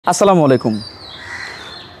Assalamu alaikum.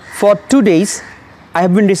 For 2 days, I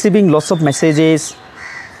have been receiving lots of messages,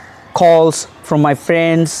 calls from my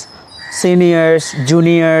friends, seniors,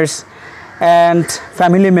 juniors, and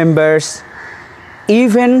family members,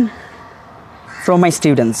 even from my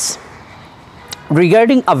students.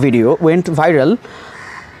 Regarding a video went viral,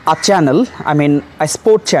 a channel, a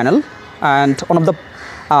sport channel, and one of the,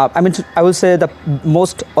 I will say the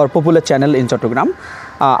most or popular channel in Chattogram.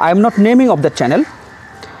 I am not naming of that channel.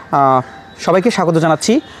 সবাইকে স্বাগত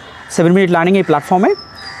জানাচ্ছি 7 minute learning এই প্ল্যাটফর্মে।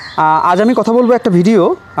 আজ আমি কথা বলবো একটা ভিডিও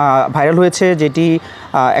ভাইরাল হয়েছে যেটি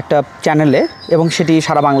একটা চ্যানেলে এবং সেটি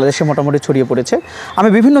সারা বাংলাদেশে মোটামুটি ছড়িয়ে পড়েছে। আমি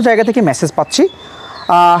বিভিন্ন জায়গা থেকে মেসেজ পাচ্ছি।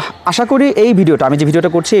 আশা করি এই ভিডিওটা আমি যে ভিডিওটা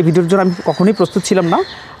করছি এই ভিডিওর জন্য আমি কখনোই প্রস্তুত ছিলাম না।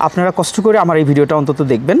 আপনারা কষ্ট করে আমার এই ভিডিওটা অন্তত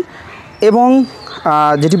দেখবেন এবং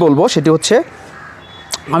যেটি বলবো সেটি হচ্ছে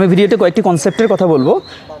আমি ভিডিওতে কয়েকটি কনসেপ্টের কথা বলবো।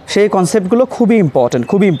 সেই কনসেপ্টগুলো খুবই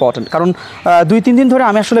ইম্পর্টেন্ট কারণ 2-3 দিন ধরে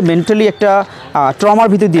আমি আসলে মেন্টালি একটা ট্রমার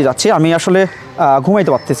ভিতর দিয়ে যাচ্ছি। আমি আসলে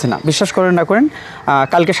ঘুমাইতে পারতেছি না, বিশ্বাস করেন না করেন।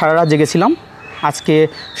 কালকে সারা রাত জেগেছিলাম, আজকে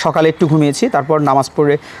সকালে একটু ঘুমিয়েছি, তারপর নামাজ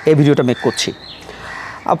পড়ে এই ভিডিওটা মেক করছি।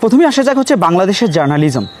 প্রথমে আসা যাক হচ্ছে বাংলাদেশের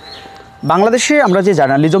জার্নালিজম। বাংলাদেশে আমরা যে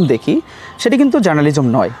জার্নালিজম দেখি সেটি কিন্তু জার্নালিজম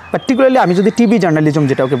নয়। পার্টিকুলারলি আমি যদি টিভি জার্নালিজম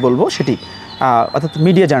যেটাকে বলবো সেটি অর্থাৎ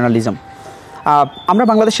মিডিয়া জার্নালিজম। আমরা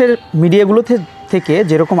বাংলাদেশের মিডিয়াগুলোতে থেকে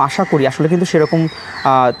যেরকম আশা করি আসলে কিন্তু সেরকম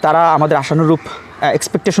তারা আমাদের আশানুরূপ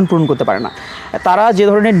এক্সপেকটেশন পূরণ করতে পারে না। তারা যে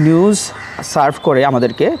ধরনের নিউজ সার্ভ করে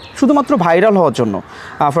আমাদেরকে শুধুমাত্র ভাইরাল হওয়ার জন্য,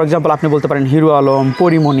 ফর এক্সাম্পল আপনি বলতে পারেন হিরো আলম,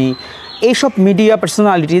 পরিমণি, এইসব মিডিয়া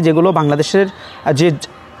পার্সোনালিটি যেগুলো বাংলাদেশের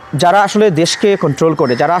যারা আসলে দেশকে কন্ট্রোল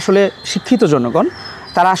করে, যারা আসলে শিক্ষিত জনগণ,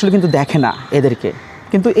 তারা আসলে কিন্তু দেখে না এদেরকে।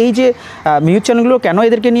 কিন্তু এই যে নিউজ চ্যানেলগুলো কেন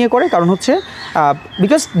এদেরকে নিয়ে করে, কারণ হচ্ছে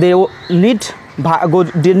because they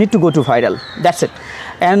need to go to viral, that's it.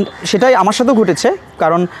 And সেটাই আমার সাথেও ঘটেছে,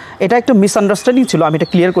 কারণ এটা একটা মিসআন্ডারস্ট্যান্ডিং ছিল। আমি এটা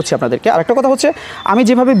ক্লিয়ার করছি আপনাদেরকে। আরেকটা কথা হচ্ছে আমি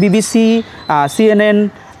যেভাবে বিবিসি, CNN,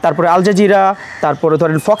 তারপরে আল জাজিরা, তারপরে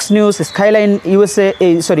ধরেন Fox news, skyline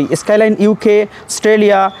skyline UK,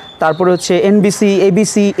 Australia, তারপরে হচ্ছে NBC,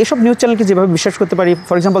 ABC, এসব নিউজ চ্যানেলকে যেভাবে বিশ্বাস করতে পারি,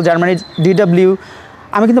 ফর এক্সাম্পল জার্মানির DW,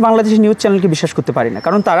 আমি কিন্তু বাংলাদেশের নিউজ চ্যানেলকে বিশ্বাস করতে পারি না,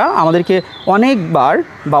 কারণ তারা আমাদেরকে অনেকবার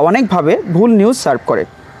বা অনেকভাবে ভুল নিউজ সার্ভ করে।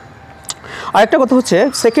 আরেকটা কথা হচ্ছে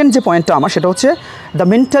সেকেন্ড যে পয়েন্টটা আমার, সেটা হচ্ছে the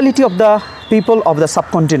mentality of the people of the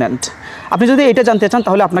subcontinent. আপনি যদি এটা জানতে চান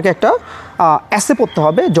তাহলে আপনাকে একটা অ্যাসে পড়তে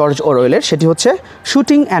হবে জর্জ অরওয়েলের, সেটি হচ্ছে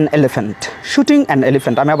শুটিং অ্যান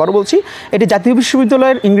এলিফ্যান্ট। আমি আবারও বলছি, এটি জাতীয়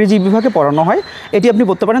বিশ্ববিদ্যালয়ের ইংরেজি বিভাগে পড়ানো হয়। এটি আপনি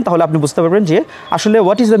পড়তে পারেন, তাহলে আপনি বুঝতে পারবেন যে আসলে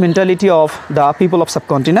what is the mentality of the people of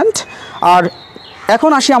subcontinent. আর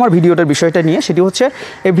এখন আসি আমার ভিডিওটার বিষয়টা নিয়ে, সেটি হচ্ছে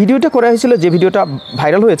এই ভিডিওটা করা হয়েছিল, যে ভিডিওটা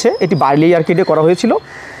ভাইরাল হয়েছে এটি বার্লি আর্কেডে করা হয়েছিল।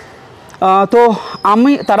 তো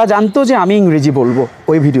তারা জানতো যে আমি ইংরেজি বলবো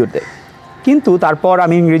ওই ভিডিওতে, কিন্তু তারপর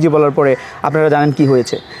আমি ইংরেজি বলার পরে আপনারা জানেন কি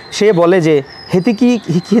হয়েছে। সে বলে যে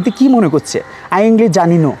হেতে কি মনে করছে, আমি ইংরেজি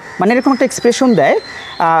জানি না, মানে এরকম একটা এক্সপ্রেশন দেয়।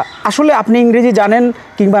 আসলে আপনি ইংরেজি জানেন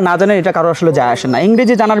কিংবা না জানেন এটা কারো আসলে যায় আসে না।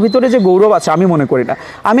 ইংরেজি জানার ভিতরে যে গৌরব আছে আমি মনে করি না।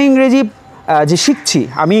 আমি ইংরেজি যে শিখছি,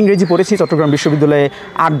 আমি ইংরেজি পড়েছি চট্টগ্রাম বিশ্ববিদ্যালয়ে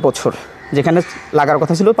 8 বছর, যেখানে লাগার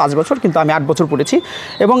কথা ছিল 5 বছর, কিন্তু আমি 8 বছর পড়েছি।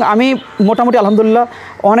 এবং আমি মোটামুটি আলহামদুলিল্লাহ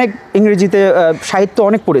অনেক ইংরেজিতে সাহিত্য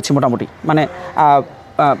অনেক পড়েছি, মোটামুটি মানে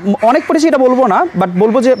অনেক পড়েছি এটা বলবো না, বাট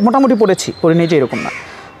বলবো যে মোটামুটি পড়িনি যে এরকম না।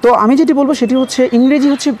 তো আমি যেটি বলবো সেটি হচ্ছে ইংরেজি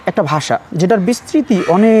হচ্ছে একটা ভাষা যেটার বিস্তৃতি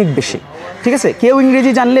অনেক বেশি, ঠিক আছে? কেউ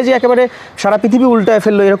ইংরেজি জানলে যে একেবারে সারা পৃথিবী উল্টায়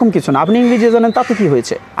ফেললো এরকম কিছু না। আপনি ইংরেজি জানেন তাতে কী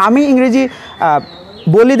হয়েছে? আমি ইংরেজি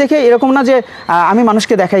বলি দেখে এরকম না যে আমি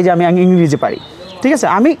মানুষকে দেখাই যে আমি ইংরেজি পারি, ঠিক আছে?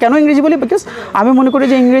 আমি কেন ইংরেজি বলি, বিকজ আমি মনে করি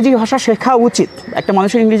যে ইংরেজি ভাষা শেখা উচিত, একটা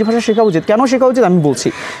মানুষের ইংরেজি ভাষা শেখা উচিত। কেন শেখা উচিত আমি বলছি,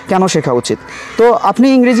 কেন শেখা উচিত। তো আপনি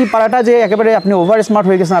ইংরেজি পারাটা যে একেবারে আপনি ওভার স্মার্ট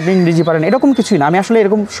হয়ে গেছেন, আপনি ইংরেজি পারেন, এরকম কিছুই না। আমি আসলে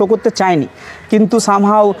এরকম শো করতে চাইনি, কিন্তু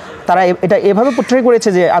সামহাও তারা এটা এভাবে পোট্রে করেছে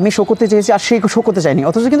যে আমি শো করতে চেয়েছি আর সে শো করতে চাইনি,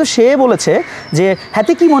 অথচ কিন্তু সে বলেছে যে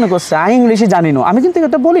হাতে কি মনে করছে আমি ইংলিশে জানি না। আমি কিন্তু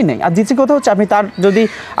এটা বলি নাই। আর দ্বিতীয় কথা হচ্ছে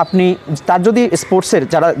তার যদি স্পোর্টসের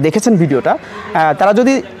যারা দেখেছেন ভিডিওটা, তারা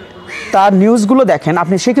যদি তার নিউজগুলো দেখেন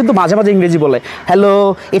আপনি, সে কিন্তু মাঝে মাঝে ইংরেজি বলে, hello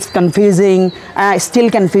it's confusing, still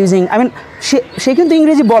confusing. সে কিন্তু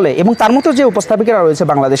ইংরেজি বলে। এবং তার মতো যে উপস্থাপিকারা রয়েছে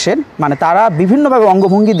বাংলাদেশের, মানে তারা বিভিন্নভাবে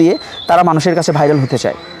অঙ্গভঙ্গি দিয়ে তারা মানুষের কাছে ভাইরাল হতে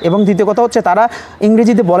চায়। এবং দ্বিতীয় কথা হচ্ছে তারা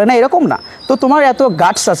ইংরেজিতে বলে না এরকম না। তো তোমার এত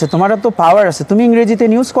গাটস আছে, তোমার এত পাওয়ার আছে, তুমি ইংরেজিতে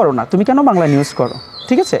নিউজ করো না, তুমি কেন বাংলা নিউজ করো?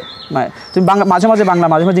 ঠিক আছে, তুমি মাঝে মাঝে বাংলা,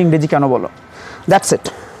 মাঝে মাঝে ইংরেজি কেন বলো? That's it.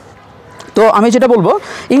 তো আমি যেটা বলবো,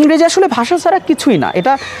 ইংরেজি আসলে ভাষা ছাড়া কিছুই না।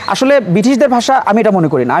 এটা আসলে ব্রিটিশদের ভাষা আমি এটা মনে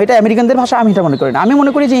করি না, এটা আমেরিকানদের ভাষা আমি এটা মনে করি না। আমি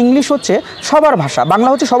মনে করি যে ইংলিশ হচ্ছে সবার ভাষা, বাংলা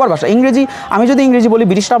হচ্ছে সবার ভাষা। আমি যদি ইংরেজি বলি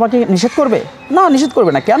ব্রিটিশরা আমাকে নিষেধ করবে না? নিষেধ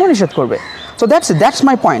করবে না। কেন নিষেধ করবে? So that's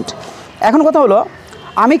my point. এখন কথা হলো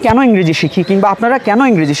আমি কেন ইংরেজি শিখি কিংবা আপনারা কেন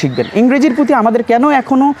ইংরেজি শিখবেন, ইংরেজির প্রতি আমাদের কেন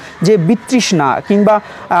এখনও যে বিতৃষ্ণা কিংবা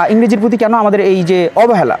ইংরেজির প্রতি কেন আমাদের এই যে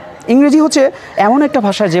অবহেলা। ইংরেজি হচ্ছে এমন একটা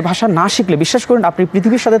ভাষা যে ভাষা না শিখলে বিশ্বাস করুন আপনি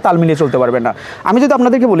পৃথিবীর সাথে তাল মিলিয়ে চলতে পারবেন না। আমি যদি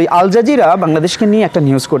আপনাদেরকে বলি, আল জাজিরা বাংলাদেশকে নিয়ে একটা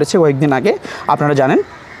নিউজ করেছে কয়েকদিন আগে, আপনারা জানেন,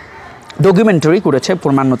 ডকুমেন্টারি করেছে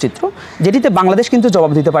প্রামাণ্যচিত্র, যেটিতে বাংলাদেশ কিন্তু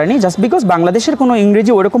জবাব দিতে পারেনি, জাস্ট বিকজ বাংলাদেশের কোনো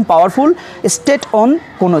ইংরেজি ওরকম পাওয়ারফুল স্টেট অন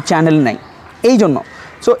কোনো চ্যানেল নেই। এই জন্য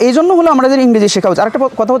এই জন্য হলো আমাদের ইংরেজি শেখা উচিত। আরেকটা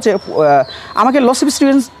কথা হচ্ছে, আমাকে লস অফ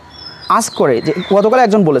স্টুডেন্টস আস্ক করে যে গতকাল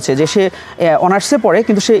একজন বলেছে যে সে অনার্সে পড়ে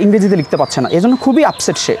কিন্তু সে ইংরেজিতে লিখতে পারছে না, এজন্য খুবই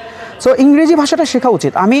আপসেট সে। সো ইংরেজি ভাষাটা শেখা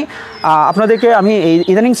উচিত। আপনাদেরকে আমি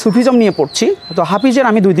ইদানিং সুফিজম নিয়ে পড়ছি, তো হাফিজের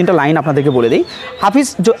আমি 2-3টা লাইন আপনাদেরকে বলে দিই। হাফিজ,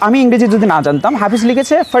 আমি ইংরেজি যদি না জানতাম, হাফিজ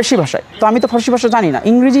লিখেছে ফার্সি ভাষায়, তো আমি তো ফার্সি ভাষা জানি না,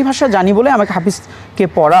 ইংরেজি ভাষা জানি বলে আমাকে হাফিজকে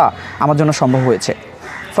পড়া আমার জন্য সম্ভব হয়েছে।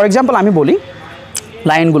 ফর এক্সাম্পল আমি বলি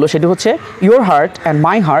লাইনগুলো, সেটি হচ্ছে, your heart and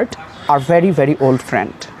my heart are very very old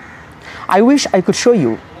friend. I wish I could show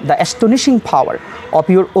you the astonishing power of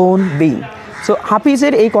your own being. So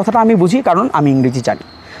হাফিজের এই কথাটা আমি বুঝি কারণ আমি ইংরেজি জানি।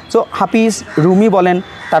 সো হাফিজ, রুমি বলেন,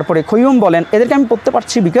 তারপরে খৈয়ুম বলেন, এদেরকে আমি পড়তে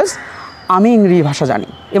পারছি বিকজ আমি ইংরেজি ভাষা জানি।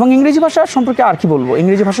 এবং ইংরেজি ভাষা সম্পর্কে আর কি বলবো,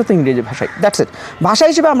 ইংরেজি ভাষা তো ইংরেজি ভাষাই, দ্যাটস ইট। ভাষা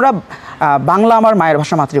হিসেবে আমরা বাংলা আমার মায়ের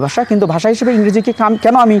ভাষা, মাতৃভাষা, কিন্তু ভাষা হিসেবে ইংরেজিকে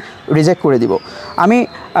কেন আমি রিজেক্ট করে দিব। আমি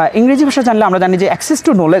ইংরেজি ভাষা জানলে আমরা জানি যে অ্যাক্সেস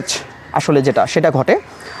টু নলেজ আসলে সেটা ঘটে।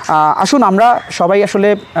 আসুন আমরা সবাই আসলে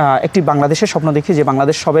একটি বাংলাদেশের স্বপ্ন দেখি, যে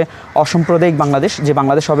বাংলাদেশ হবে অসাম্প্রদায়িক বাংলাদেশ, যে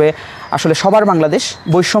বাংলাদেশ হবে আসলে সবার বাংলাদেশ,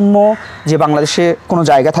 বৈষম্য যে বাংলাদেশে কোনো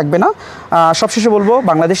জায়গা থাকবে না। সবশেষে বলবো,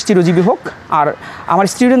 বাংলাদেশ চিরজীবী হোক। আর আমার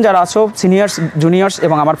স্টুডেন্ট যারা আছো, সিনিয়র্স, জুনিয়র্স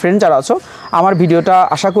এবং আমার ফ্রেন্ড যারা আছো, আমার ভিডিওটা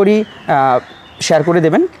আশা করি শেয়ার করে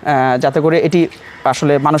দেবেন, যাতে করে এটি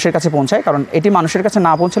আসলে মানুষের কাছে পৌঁছায়, কারণ এটি মানুষের কাছে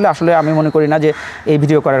না পৌঁছলে আসলে আমি মনে করি না যে এই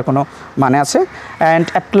ভিডিও করার কোনো মানে আছে। And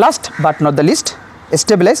at last but not the list,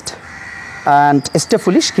 stay blessed and stay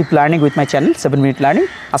foolish, keep learning with my channel 7 Minute Learning.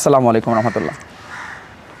 Assalamu alaikum warahmatullah.